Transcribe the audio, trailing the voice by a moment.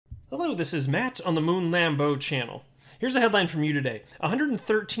Hello, this is Matt on the Moon Lambo channel. Here's a headline from you today.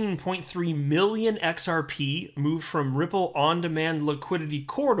 113.3 million XRP moved from Ripple on-demand liquidity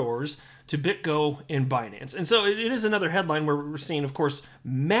corridors to BitGo and Binance. And so it is another headline where we're seeing, of course,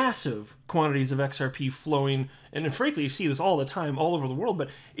 massive quantities of XRP flowing. And frankly, you see this all the time, all over the world. But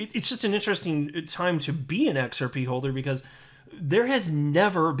it's just an interesting time to be an XRP holder because there has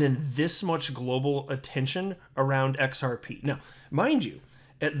never been this much global attention around XRP. Now, mind you,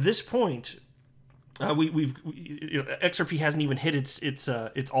 at this point, XRP hasn't even hit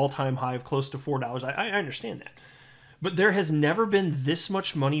its all-time high of close to $4. I understand that, but there has never been this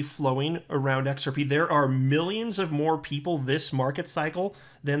much money flowing around XRP. There are millions of more people this market cycle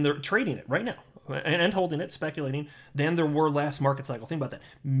than they're trading it right now and holding it, speculating, than there were last market cycle. Think about that.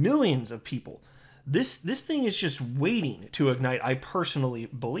 Millions of people. This thing is just waiting to ignite, I personally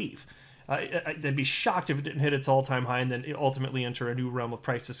believe. I'd be shocked if it didn't hit its all-time high and then ultimately enter a new realm of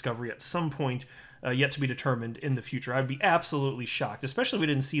price discovery at some point yet to be determined in the future. I'd be absolutely shocked, especially if we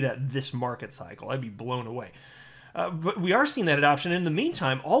didn't see that this market cycle. I'd be blown away. But we are seeing that adoption. In the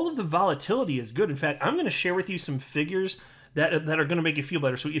meantime, all of the volatility is good. In fact, I'm going to share with you some figures that are going to make you feel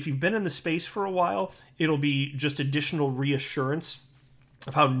better. So if you've been in the space for a while, it'll be just additional reassurance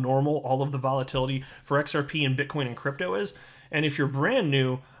of how normal all of the volatility for XRP and Bitcoin and crypto is. And if you're brand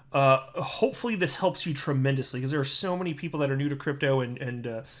new, hopefully this helps you tremendously because there are so many people that are new to crypto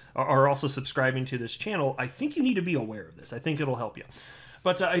and are also subscribing to this channel. I think you need to be aware of this. I think it'll help you.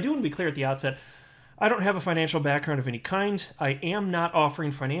 But I do want to be clear at the outset, I don't have a financial background of any kind. I am not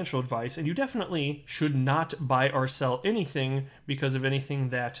offering financial advice, and you definitely should not buy or sell anything because of anything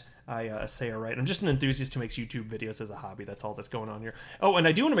that I say or write. I'm just an enthusiast who makes YouTube videos as a hobby. That's all that's going on here. Oh, and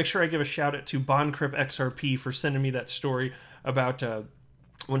I do want to make sure I give a shout out to BondCrypt XRP for sending me that story about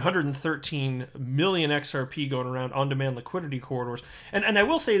 113 million XRP going around on-demand liquidity corridors. And I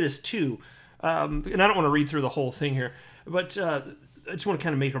will say this too, and I don't want to read through the whole thing here, but I just want to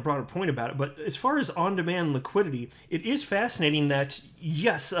kind of make a broader point about it. But as far as on-demand liquidity, it is fascinating that,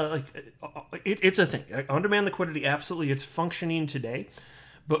 yes, it's a thing. On-demand liquidity, absolutely, it's functioning today.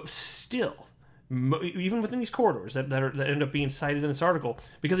 But still, even within these corridors that end up being cited in this article,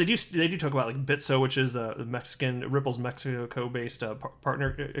 because they do talk about like Bitso, which is Ripple's Mexico-based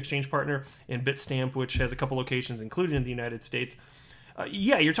exchange partner, and Bitstamp, which has a couple locations, including in the United States.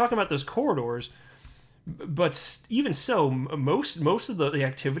 Yeah, you're talking about those corridors, but even so, most of the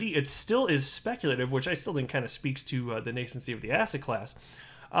activity, it still is speculative, which I still think kind of speaks to the nascency of the asset class.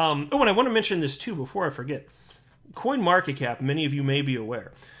 Oh, and I want to mention this too before I forget. CoinMarketCap, many of you may be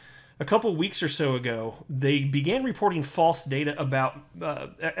aware, a couple weeks or so ago, they began reporting false data about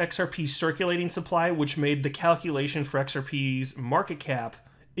XRP's circulating supply, which made the calculation for XRP's market cap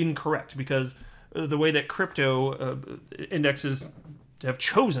incorrect because the way that crypto indexes have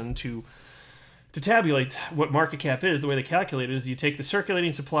chosen to tabulate what market cap is, the way they calculate it is you take the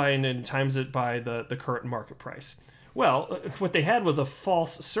circulating supply and then times it by the current market price. Well, what they had was a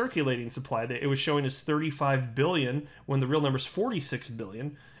false circulating supply. It was showing as 35 billion when the real number is 46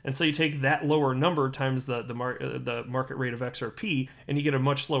 billion. And so you take that lower number times the market rate of XRP, and you get a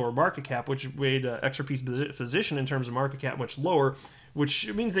much lower market cap, which made XRP's position in terms of market cap much lower,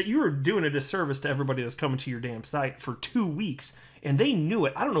 which means that you are doing a disservice to everybody that's coming to your damn site for 2 weeks. And they knew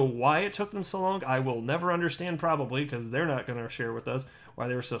it. I don't know why it took them so long. I will never understand probably because they're not going to share with us why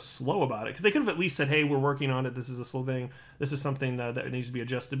they were so slow about it. Because they could have at least said, hey, we're working on it. This is a slow thing. This is something that needs to be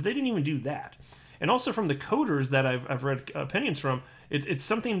adjusted. But they didn't even do that. And also from the coders that I've read opinions from, it's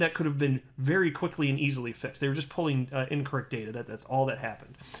something that could have been very quickly and easily fixed. They were just pulling incorrect data. That's all that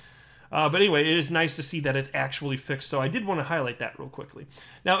happened. But anyway, it is nice to see that it's actually fixed, so I did want to highlight that real quickly.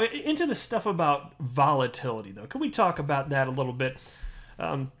 Now, into the stuff about volatility, though. Can we talk about that a little bit?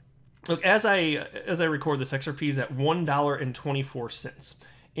 Look, as I record this, XRP is at $1.24.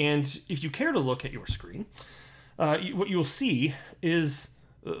 And if you care to look at your screen, what you'll see is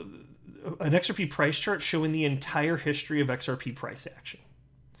an XRP price chart showing the entire history of XRP price action.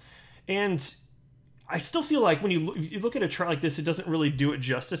 And I still feel like when you look at a chart like this, it doesn't really do it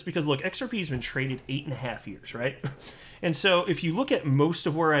justice because, look, XRP has been traded 8.5 years, right? And so if you look at most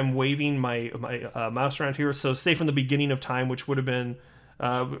of where I'm waving my mouse around here, so say from the beginning of time, which would have been,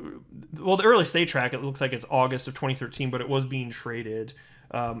 well, the earliest they track, it looks like it's August of 2013, but it was being traded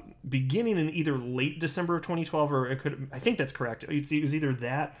beginning in either late December of 2012, or I think that's correct. It was either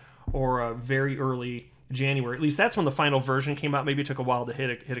that or very early January. At least that's when the final version came out. Maybe it took a while to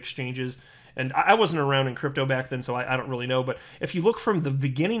hit exchanges. And I wasn't around in crypto back then, so I don't really know. But if you look from the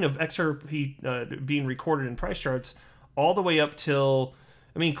beginning of XRP being recorded in price charts all the way up till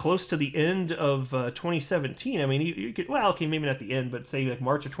I mean, close to the end of 2017. I mean, you could, well, okay, maybe not the end, but say like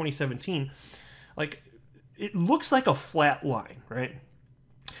March of 2017, like it looks like a flat line, right?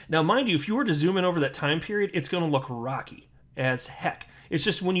 Now, mind you, if you were to zoom in over that time period, it's going to look rocky as heck. It's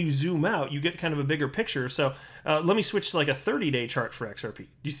just when you zoom out, you get kind of a bigger picture. So let me switch to like a 30-day chart for XRP.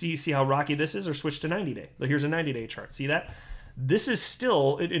 Do you see how rocky this is, or switch to 90-day? Like here's a 90-day chart. See that? This is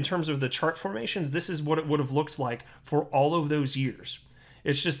still, in terms of the chart formations, this is what it would have looked like for all of those years.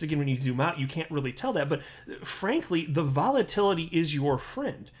 It's just, again, when you zoom out, you can't really tell that. But frankly, the volatility is your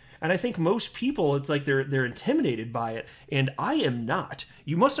friend. And I think most people, it's like they're intimidated by it. And I am not.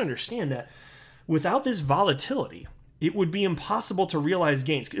 You must understand that without this volatility, it would be impossible to realize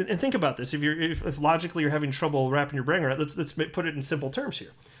gains. And think about this. If logically you're having trouble wrapping your brain around it, let's put it in simple terms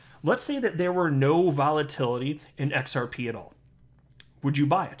here. Let's say that there were no volatility in XRP at all. Would you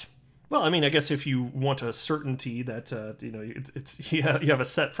buy it? Well, I mean, I guess if you want a certainty that you have a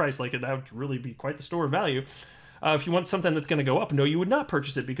set price, like that would really be quite the store of value. If you want something that's going to go up, no, you would not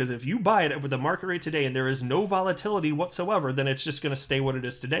purchase it, because if you buy it with the market rate today and there is no volatility whatsoever, then it's just going to stay what it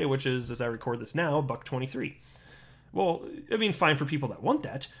is today, which is, as I record this now, $1.23. Well, I mean, fine for people that want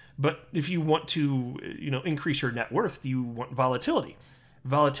that, but if you want to, increase your net worth, you want volatility.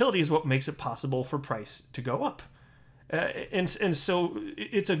 Volatility is what makes it possible for price to go up. And so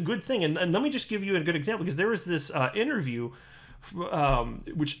it's a good thing. And let me just give you a good example, because there was this interview,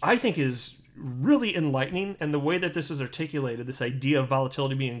 which I think is really enlightening. And the way that this was articulated, this idea of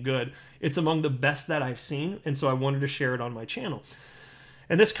volatility being good, it's among the best that I've seen. And so I wanted to share it on my channel.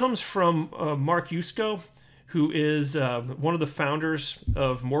 And this comes from Mark Yusko, who is one of the founders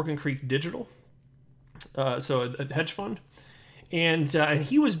of Morgan Creek Digital, so a hedge fund. And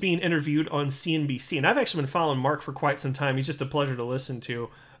he was being interviewed on CNBC. And I've actually been following Mark for quite some time. He's just a pleasure to listen to.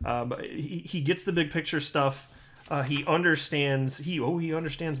 He gets the big picture stuff. He understands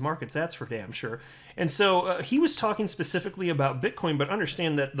markets, that's for damn sure. And so he was talking specifically about Bitcoin, but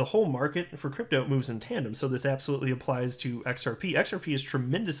understand that the whole market for crypto moves in tandem. So this absolutely applies to XRP. XRP is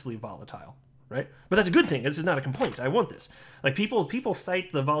tremendously volatile. Right? But that's a good thing. This is not a complaint. I want this. Like people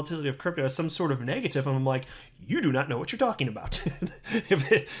cite the volatility of crypto as some sort of negative, and I'm like, you do not know what you're talking about.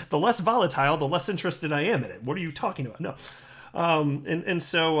 The less volatile, the less interested I am in it. What are you talking about? No.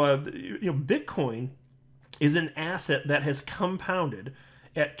 So Bitcoin is an asset that has compounded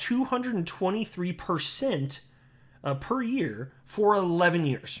at 223% per year for 11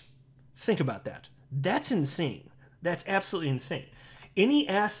 years. Think about that. That's insane. That's absolutely insane. Any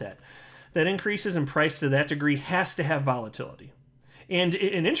asset that increases in price to that degree has to have volatility. And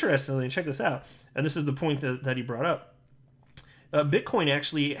interestingly, check this out, and this is the point that he brought up, Bitcoin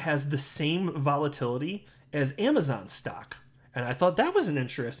actually has the same volatility as Amazon stock. And I thought that was an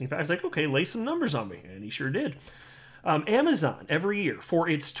interesting fact. I was like, okay, lay some numbers on me. And he sure did. Amazon, every year, for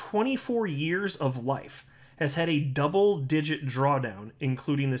its 24 years of life, has had a double-digit drawdown,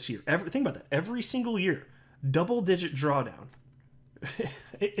 including this year. Think about that. Every single year, double-digit drawdown.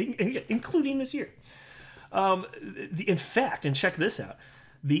 Including this year. In fact, and check this out,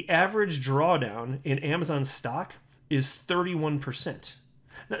 the average drawdown in Amazon stock is 31%.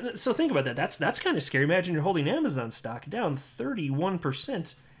 Now, so think about that. That's kind of scary. Imagine you're holding Amazon stock down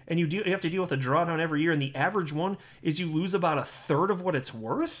 31%, and you have to deal with a drawdown every year, and the average one is you lose about a third of what it's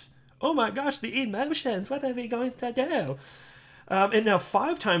worth. Oh my gosh, the emotions! What are we going to do? And now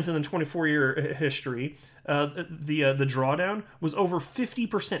 5 times in the 24-year history, the drawdown was over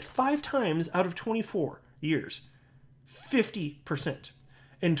 50%. 5 times out of 24 years. 50%.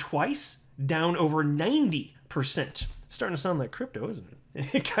 And twice, down over 90%. Starting to sound like crypto, isn't it?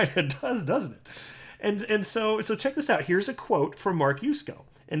 It kind of does, doesn't it? And so check this out. Here's a quote from Mark Yusko.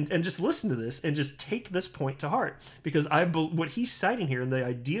 And just listen to this and just take this point to heart. Because what he's citing here and the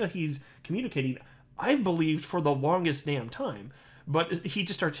idea he's communicating, I've believed for the longest damn time, but he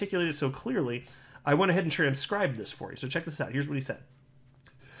just articulated it so clearly. I went ahead and transcribed this for you. So check this out. Here's what he said.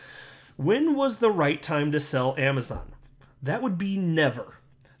 When was the right time to sell Amazon? That would be never.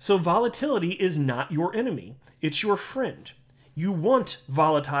 So volatility is not your enemy. It's your friend. You want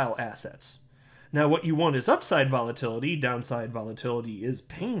volatile assets. Now, what you want is upside volatility. Downside volatility is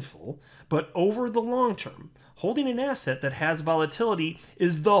painful. But over the long term, holding an asset that has volatility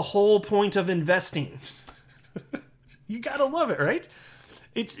is the whole point of investing. You gotta love it, right?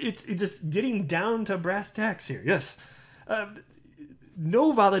 It's just getting down to brass tacks here. Yes.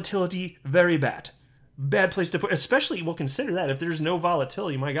 No volatility, very bad. Bad place to put, especially, we'll consider that if there's no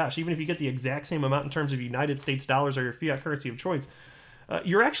volatility, my gosh, even if you get the exact same amount in terms of United States dollars or your fiat currency of choice,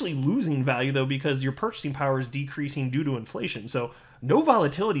 you're actually losing value, though, because your purchasing power is decreasing due to inflation. So no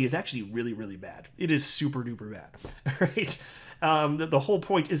volatility is actually really, really bad. It is super duper bad, right? The whole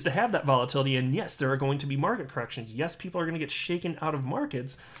point is to have that volatility, and yes, there are going to be market corrections. Yes, people are going to get shaken out of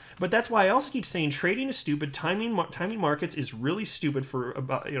markets, but that's why I also keep saying trading is stupid. Timing markets is really stupid for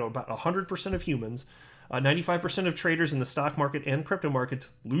about 100% of humans. 95% of traders in the stock market and crypto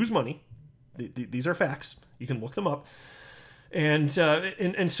markets lose money. These are facts. You can look them up. And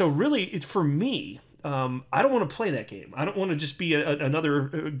so really, for me, I don't want to play that game. I don't want to just be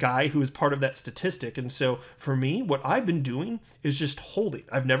another guy who is part of that statistic. And so for me, what I've been doing is just holding.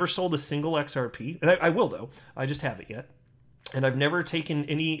 I've never sold a single XRP, and I will though. I just haven't yet. And I've never taken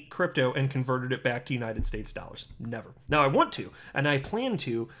any crypto and converted it back to United States dollars. Never. Now I want to, and I plan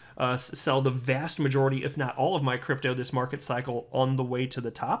to sell the vast majority, if not all of my crypto this market cycle on the way to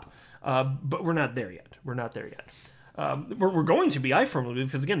the top. But we're not there yet. We're not there yet. We're going to be, I firmly believe,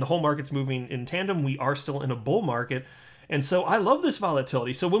 because again, the whole market's moving in tandem. We are still in a bull market. And so I love this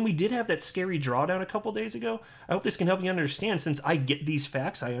volatility. So when we did have that scary drawdown a couple days ago, I hope this can help you understand, since I get these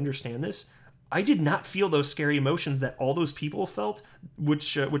facts, I understand this. I did not feel those scary emotions that all those people felt,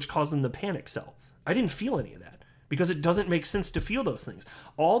 which caused them to panic sell. I didn't feel any of that because it doesn't make sense to feel those things.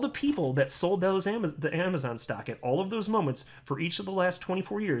 All the people that sold the Amazon stock at all of those moments for each of the last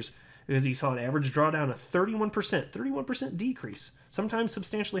 24 years, because you saw an average drawdown of 31% decrease, sometimes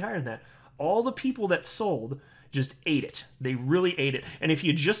substantially higher than that. All the people that sold just ate it. They really ate it. And if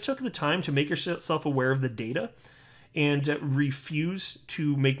you just took the time to make yourself aware of the data, and refuse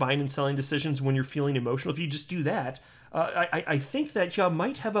to make buying and selling decisions when you're feeling emotional, if you just do that, I think that you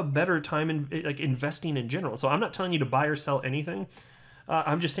might have a better time in investing in general. So I'm not telling you to buy or sell anything.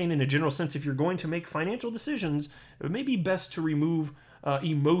 I'm just saying in a general sense, if you're going to make financial decisions, it may be best to remove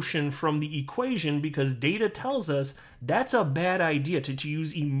emotion from the equation, because data tells us that's a bad idea to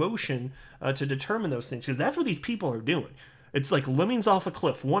use emotion to determine those things, because that's what these people are doing. It's like lemmings off a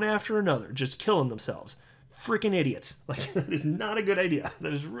cliff, one after another, just killing themselves. Freaking idiots. Like, that is not a good idea.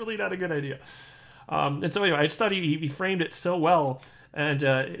 That is really not a good idea. And so anyway, I just thought he framed it so well. And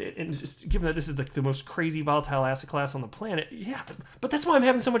just given that this is the most crazy volatile asset class on the planet, yeah, but that's why I'm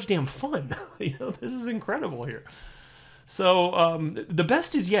having so much damn fun. This is incredible here. So the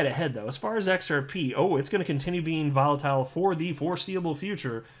best is yet ahead, though. As far as XRP, it's going to continue being volatile for the foreseeable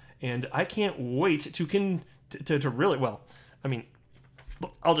future. And I can't wait to really, well, I mean,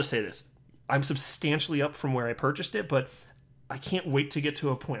 I'll just say this. I'm substantially up from where I purchased it, but I can't wait to get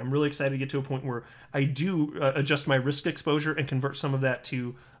to a point. I'm really excited to get to a point where I do adjust my risk exposure and convert some of that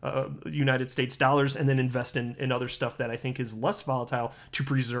to United States dollars, and then invest in other stuff that I think is less volatile to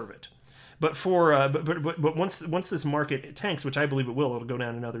preserve it. But but once this market tanks, which I believe it will, it'll go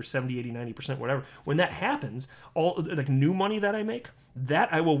down another 70, 80, 90%, whatever. When that happens, all like new money that I make,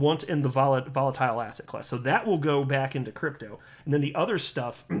 that I will want in the volatile asset class. So that will go back into crypto, and then the other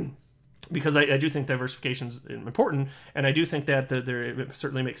stuff. Because I do think diversification is important, and I do think that it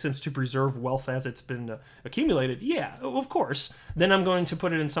certainly makes sense to preserve wealth as it's been accumulated. Yeah, of course. Then I'm going to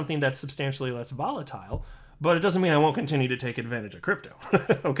put it in something that's substantially less volatile, but it doesn't mean I won't continue to take advantage of crypto.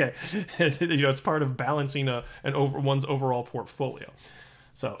 Okay, it's part of balancing one's overall portfolio.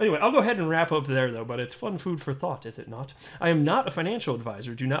 So anyway, I'll go ahead and wrap up there, though, but it's fun food for thought, is it not? I am not a financial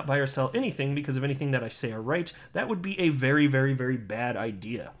advisor. Do not buy or sell anything because of anything that I say or write. That would be a very, very, very bad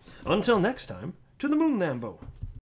idea. Until next time, to the moon, Lambo.